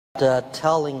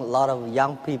telling a lot of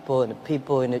young people and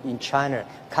people in China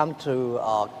come to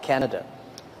Canada.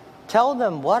 Tell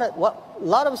them what a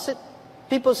lot of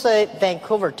people say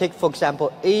Vancouver, take for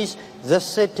example, is the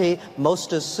city most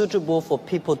suitable for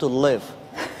people to live.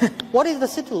 What does the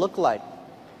city look like?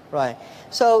 Right.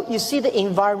 So you see the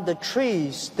environment, the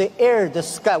trees, the air, the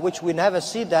sky, which we never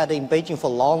see that in Beijing for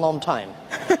a long, long time.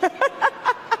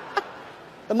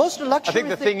 The most luxury I think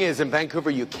the thing is, in Vancouver,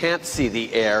 you can't see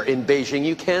the air. In Beijing,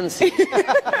 you can see. It's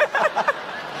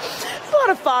a lot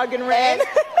of fog and rain.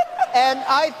 And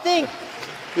I think...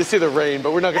 You see the rain,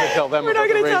 but we're not going to tell them about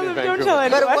the rain in Vancouver. Don't tell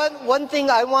anyone. But one thing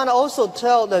I want to also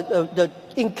tell,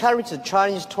 encourage the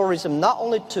Chinese tourism, not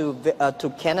only to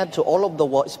Canada, to all of the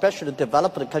world, especially the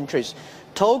developed countries.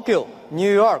 Tokyo,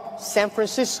 New York, San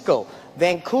Francisco,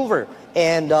 Vancouver,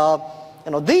 and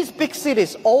these big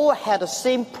cities all had the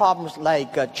same problems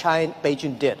like China,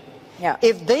 Beijing did. Yeah.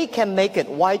 If they can make it,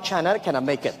 why China cannot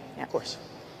make it? Yeah. Of course.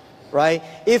 Right?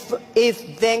 If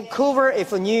Vancouver,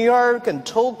 if New York and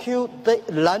Tokyo,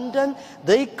 London,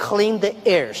 they clean the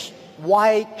airs,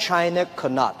 why China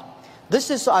could not? This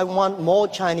is, I want more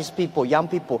Chinese people, young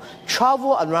people,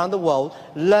 travel around the world,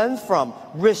 learn from,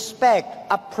 respect,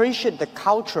 appreciate the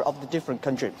culture of the different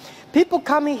countries. People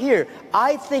coming here,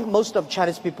 I think most of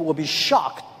Chinese people will be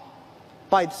shocked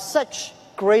by such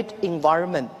great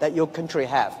environment that your country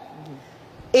have.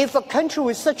 If a country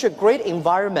with such a great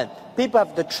environment, people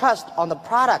have the trust on the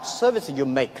product, service you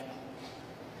make.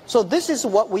 So this is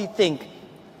what we think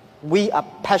we are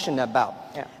passionate about.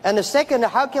 Yeah. And the second,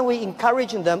 how can we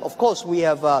encourage them? Of course, we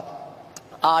have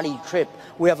Ali Trip.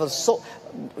 We have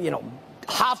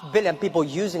 500 million people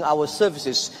using our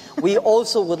services. We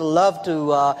also would love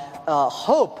to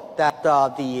hope that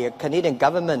the Canadian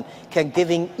government can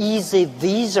give an easy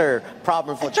visa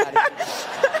problem for Chinese people.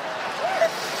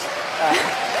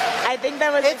 I think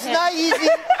that was. It's not easy.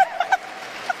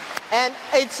 And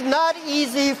it's not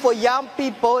easy for young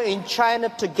people in China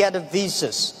to get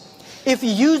visas. If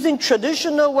you're using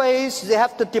traditional ways, they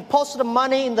have to deposit the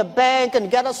money in the bank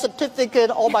and get a certificate.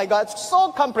 Oh my God, it's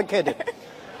so complicated.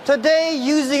 Today,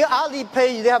 using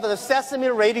Alipay, they have the Sesame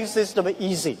rating system,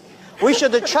 easy. We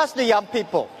should trust the young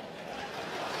people.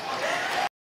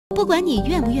 不管你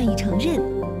愿不愿意承认，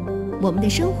我们的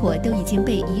生活都已经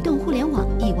被移动互联网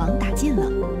一网打尽了。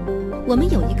我们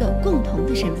有一个共同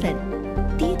的身份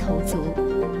——低头族。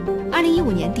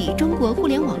2015年底，中国互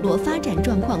联网络发展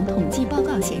状况统计报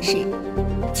告显示，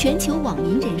全球网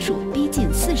民人数逼近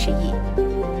40亿，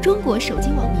中国手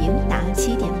机网民达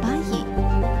7.8亿。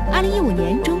2015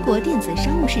年，中国电子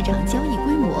商务市场交易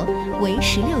规模为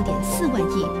16.4万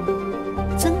亿，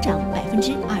增长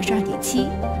22.7%。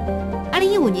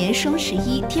2015年双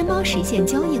11，天猫实现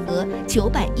交易额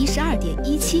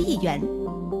912.17亿元，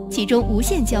其中无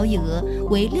线交易额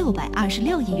为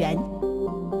626亿元。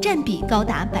占比高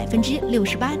达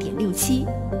68.67%。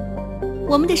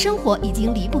我们的生活已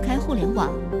经离不开互联网，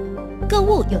购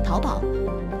物有淘宝，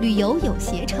旅游有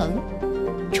携程，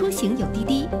出行有滴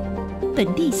滴，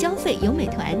本地消费有美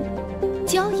团，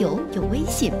交友有微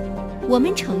信。我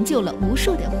们成就了无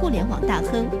数的互联网大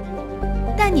亨，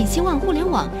但你希望互联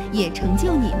网也成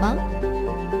就你吗？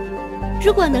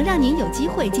如果能让您有机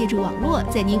会借助网络，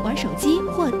在您玩手机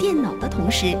或电脑的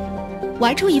同时，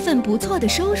玩出一份不错的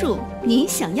收入，你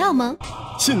想要吗？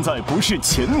现在不是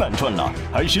钱难赚了，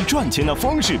而是赚钱的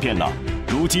方式变了。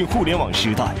如今互联网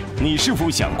时代，你是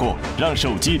否想过让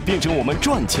手机变成我们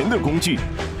赚钱的工具？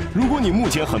如果你目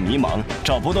前很迷茫，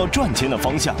找不到赚钱的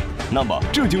方向，那么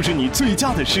这就是你最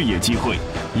佳的事业机会。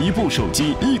一部手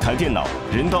机，一台电脑，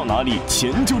人到哪里，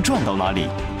钱就赚到哪里。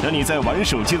让你在玩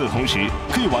手机的同时，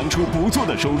可以玩出不错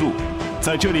的收入。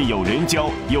在这里有人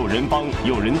教，有人帮，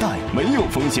有人带，没有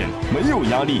风险，没有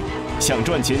压力。想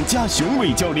赚钱加雄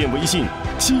伟教练微信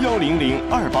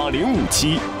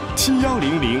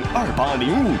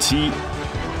7100280577，7100280557。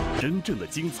真正的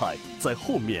精彩在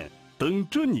后面等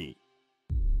着你。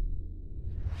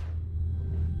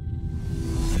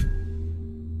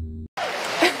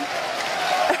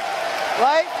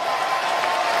Right?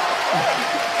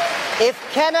 If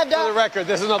Canada... For the record,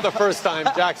 this is not the first time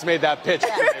Jack's made that pitch.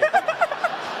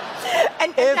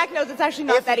 And Jack knows it's actually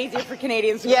not that easy for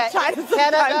Canadians to China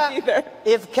sometimes either.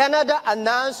 If Canada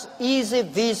announced easy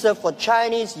visa for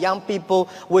Chinese young people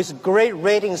with great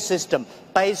rating system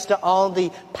based on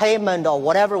the payment or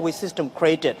whatever we system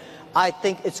created, I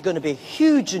think it's going to be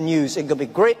huge news. It's going to be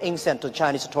great incentive to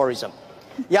Chinese tourism.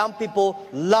 Young people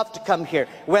love to come here.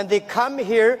 When they come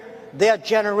here, their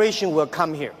generation will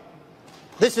come here.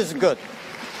 This is good.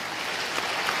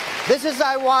 This is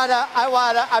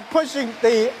I'm pushing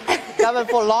the government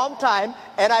for a long time,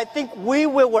 And I think we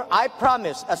will, I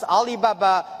promise, as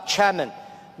Alibaba chairman,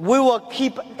 we will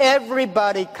keep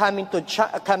everybody come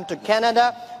to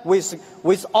Canada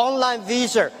with online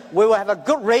visa. We will have a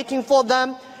good rating for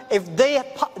them. If they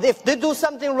do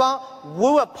something wrong,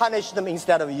 we will punish them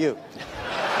instead of you.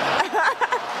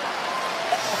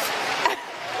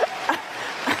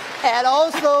 And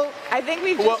also, I think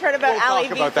we've just heard about Ali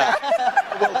Visa. We'll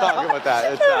talk about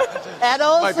that. And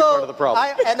also, might be part of the problem.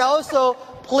 And also,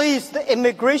 please, the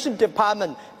immigration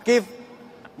department give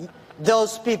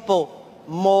those people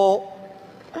more.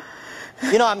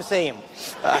 You know what I'm saying?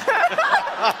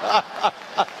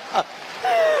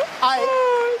 I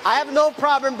have no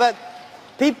problem, but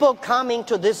people coming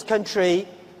to this country,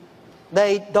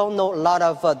 they don't know a lot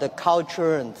of the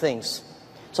culture and things.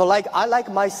 So I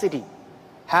like my city,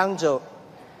 Hangzhou.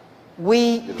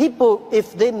 People,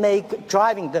 if they make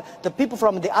driving, the people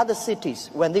from the other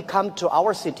cities, when they come to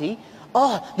our city,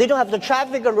 they don't have the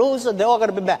traffic rules and they're all going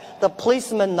to be bad. The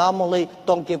policemen normally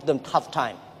don't give them tough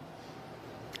time.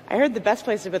 I heard the best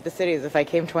place about the city is if I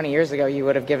came 20 years ago, you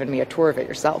would have given me a tour of it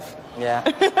yourself. Yeah.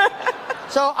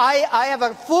 So I have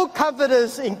a full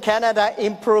confidence in Canada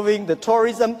improving the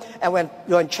tourism, and when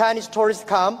Chinese tourists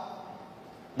come,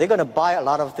 they're going to buy a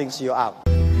lot of things you out.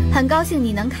 很高兴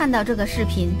你能看到这个视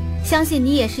频，相信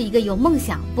你也是一个有梦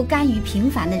想、不甘于平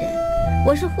凡的人。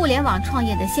我是互联网创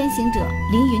业的先行者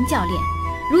凌云教练。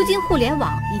如今互联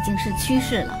网已经是趋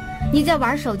势了，你在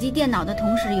玩手机、电脑的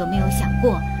同时，有没有想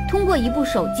过，通过一部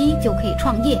手机就可以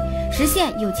创业，实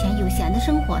现有钱有闲的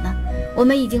生活呢？我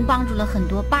们已经帮助了很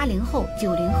多80后、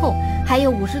90后，还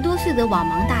有50多岁的网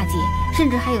盲大姐，甚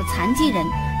至还有残疾人，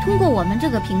通过我们这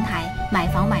个平台买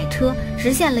房买车，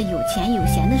实现了有钱有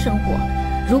闲的生活。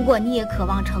如果你也渴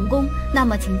望成功，那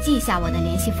么请记下我的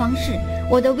联系方式，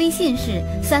我的微信是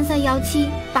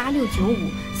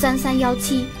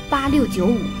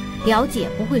33178695，33178695。了解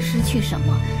不会失去什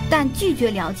么，但拒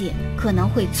绝了解可能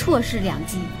会错失良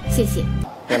机。谢谢。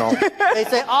You know, they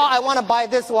say, I want to buy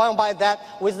this, I want to buy that.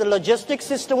 With the logistics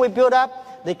system we built up,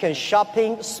 they can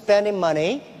shopping, spending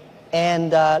money,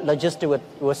 and logistics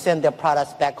will send their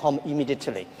products back home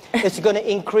immediately. It's going to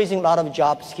increase a lot of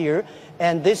jobs here,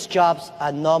 and these jobs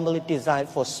are normally designed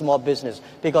for small business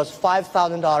because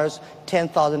 $5,000,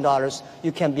 $10,000,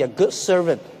 you can be a good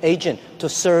servant agent to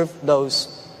serve those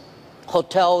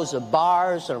hotels,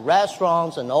 bars,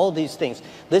 restaurants, and all these things.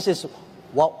 This is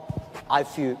what I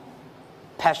feel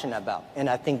passionate about, and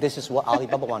I think this is what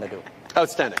Alibaba want to do.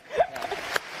 Outstanding.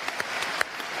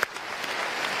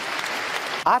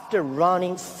 After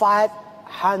running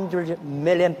 500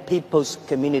 million people's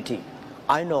community,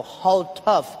 I know how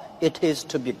tough it is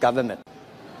to be government.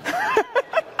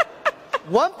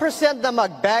 1% of them are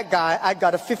bad guy. I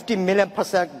got a 50 million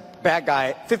bad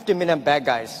guy, 50 million bad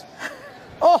guys.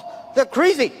 They're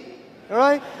crazy,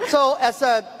 right? So as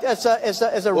a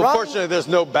well, fortunately, there's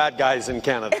no bad guys in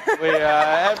Canada.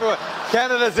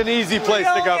 Canada's an easy place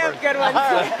to govern. Good ones.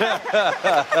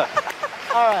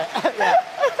 All right. Yeah.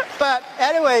 But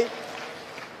anyway,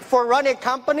 for running a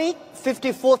company,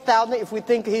 54,000. If we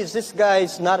think this guy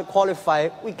is not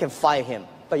qualified, we can fire him.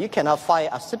 But you cannot fire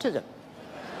a citizen.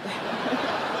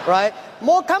 Right?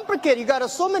 More complicated. You got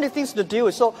so many things to deal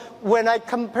with. So when I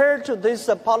compare to this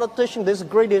politician, this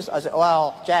greatest, I say,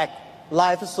 well, Jack,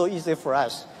 life is so easy for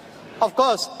us. Of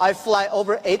course, I fly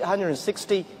over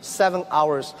 867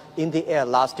 hours in the air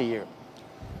last year.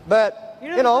 But, you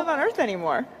don't live on Earth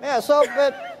anymore. Yeah,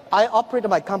 but I operate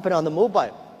my company on the mobile.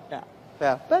 Yeah.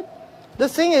 But the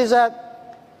thing is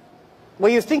that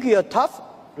when you think you're tough,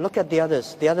 look at the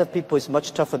others. The other people is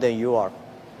much tougher than you are.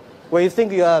 When you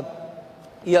think you're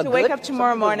to wake up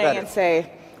tomorrow morning and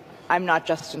say, I'm not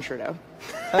Justin Trudeau.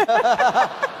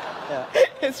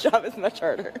 His job is much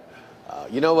harder.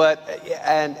 You know what?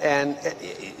 And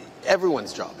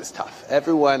everyone's job is tough.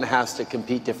 Everyone has to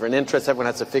compete different interests. Everyone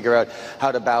has to figure out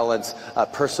how to balance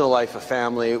personal life, a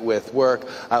family with work.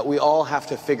 We all have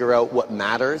to figure out what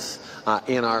matters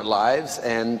in our lives.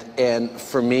 And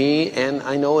for me, and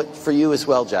I know it for you as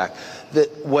well, Jack, that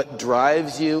what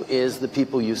drives you is the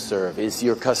people you serve, is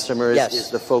your customers, is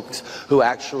the folks who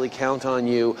actually count on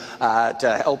you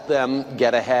to help them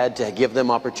get ahead, to give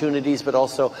them opportunities, but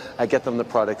also get them the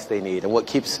products they need. And what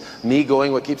keeps me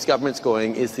going, what keeps governments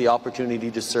going, is the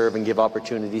opportunity to serve and give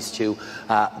opportunities to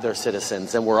their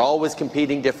citizens. And we're always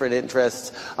competing different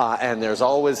interests, and there's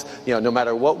always, no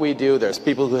matter what we do, there's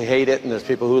people who hate it, and there's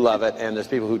people who love it, and there's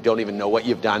people who don't even know what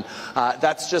you've done.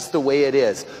 That's just the way it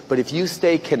is. But if you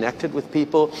stay connected with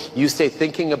people, you stay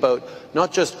thinking about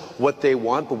not just what they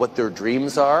want, but what their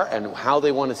dreams are and how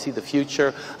they want to see the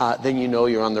future, then you know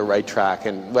you're on the right track.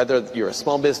 And whether you're a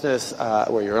small business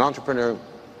or you're an entrepreneur,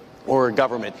 or a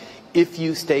government, if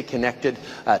you stay connected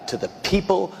to the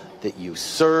people that you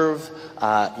serve,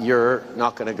 you're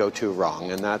not going to go too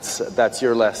wrong. And that's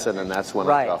your lesson, and that's one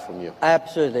I got from you.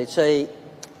 Absolutely. So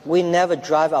we never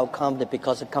drive our company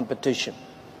because of competition.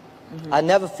 I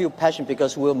never feel passion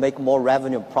because we'll make more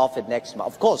revenue and profit next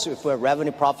month. Of course, if we're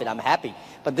revenue profit, I'm happy.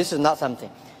 But this is not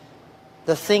something.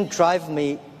 The thing drive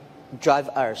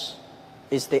us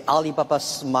is the Alibaba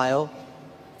smile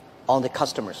on the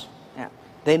customers. Yeah.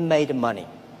 They made money.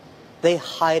 They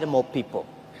hired more people.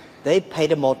 They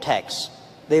paid more tax.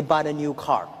 They bought a new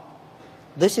car.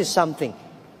 This is something.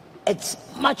 It's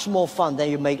much more fun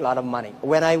than you make a lot of money.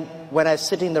 When I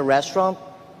sit in the restaurant,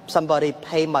 somebody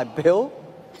pay my bill.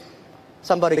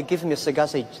 Somebody gives me a cigar,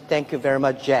 say, thank you very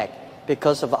much, Jack.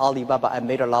 Because of Alibaba, I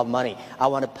made a lot of money. I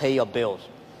want to pay your bills.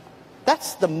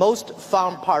 That's the most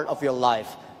fun part of your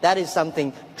life. That is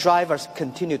something drivers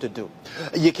continue to do.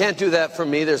 You can't do that for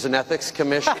me. There's an ethics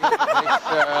commission. Make sure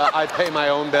I pay my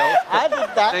own bills. I did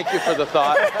that. Thank you for the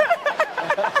thought.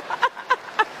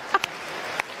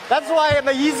 That's why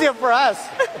it's easier for us.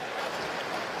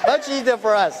 Much easier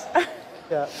for us.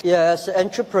 Yeah, as an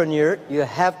entrepreneur, you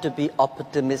have to be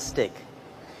optimistic.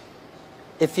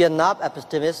 If you're not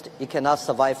optimistic, you cannot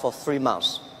survive for 3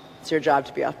 months. It's your job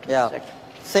to be optimistic.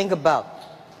 Yeah. Think about,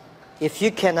 if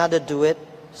you cannot do it,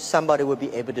 somebody will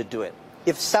be able to do it.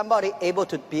 If somebody able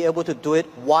to do it,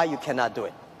 why you cannot do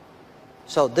it?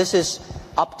 So this is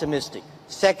optimistic.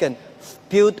 Second,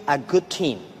 build a good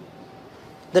team.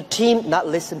 The team not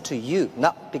listen to you,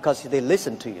 not because they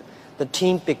listen to you. The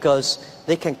team because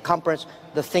they can comprehend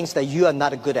the things that you are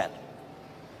not good at.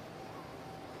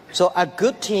 So a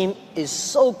good team is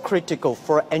so critical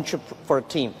for a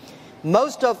team.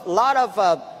 A lot of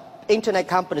internet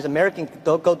companies, American,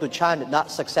 don't go to China, not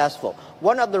successful.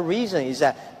 One of the reasons is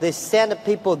that they send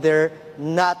people there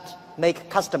not make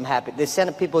custom happy. They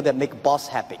send people that make boss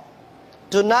happy.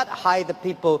 Do not hire the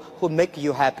people who make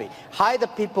you happy. Hire the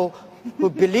people who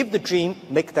believe the dream,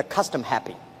 make the custom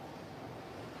happy.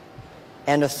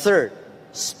 And the third,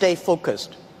 stay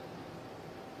focused.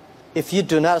 If you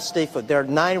do not stay focused, there are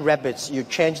 9 rabbits. You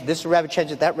change this rabbit,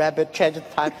 change that rabbit, change the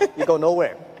time, you go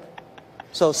nowhere.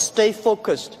 So stay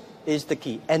focused is the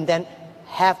key. And then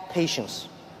have patience.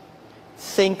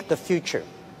 Think the future.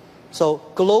 So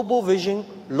global vision,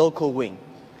 local win.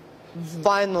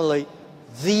 Finally,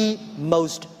 the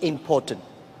most important.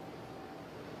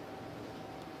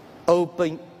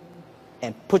 Open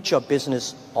and put your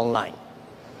business online.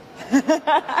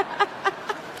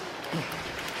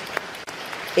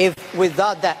 If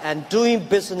without that and doing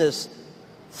business,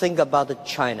 think about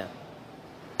China.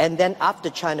 And then after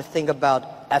China, think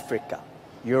about Africa,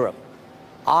 Europe.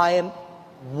 I am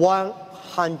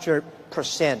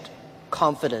 100%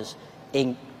 confident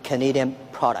in Canadian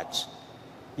products.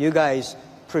 You guys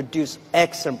produce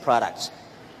excellent products.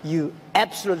 You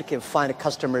absolutely can find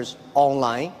customers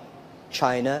online,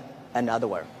 China, and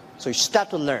otherwhere. So you start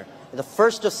to learn. The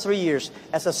first 3 years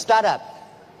as a startup,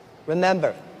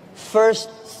 remember, first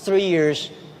 3 years,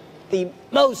 the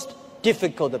most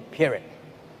difficult period.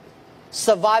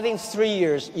 Surviving 3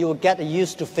 years, you will get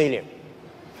used to failure.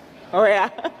 Oh, yeah.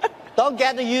 Don't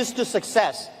get used to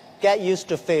success. Get used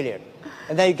to failure.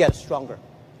 And then you get stronger.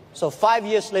 So 5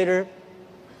 years later,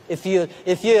 if you're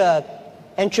an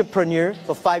entrepreneur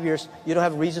for 5 years, you don't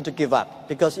have a reason to give up.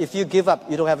 Because if you give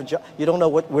up, you don't have a job. You don't know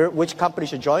which company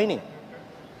you're joining.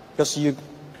 Because you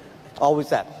always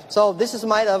that. So this is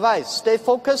my advice. Stay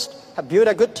focused, build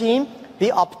a good team,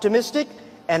 be optimistic,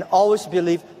 and always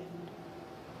believe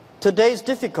today is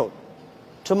difficult.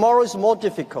 Tomorrow is more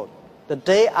difficult. The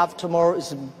day after tomorrow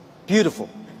is beautiful.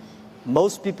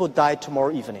 Most people die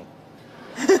tomorrow evening.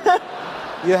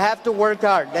 You have to work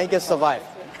hard, then you can survive.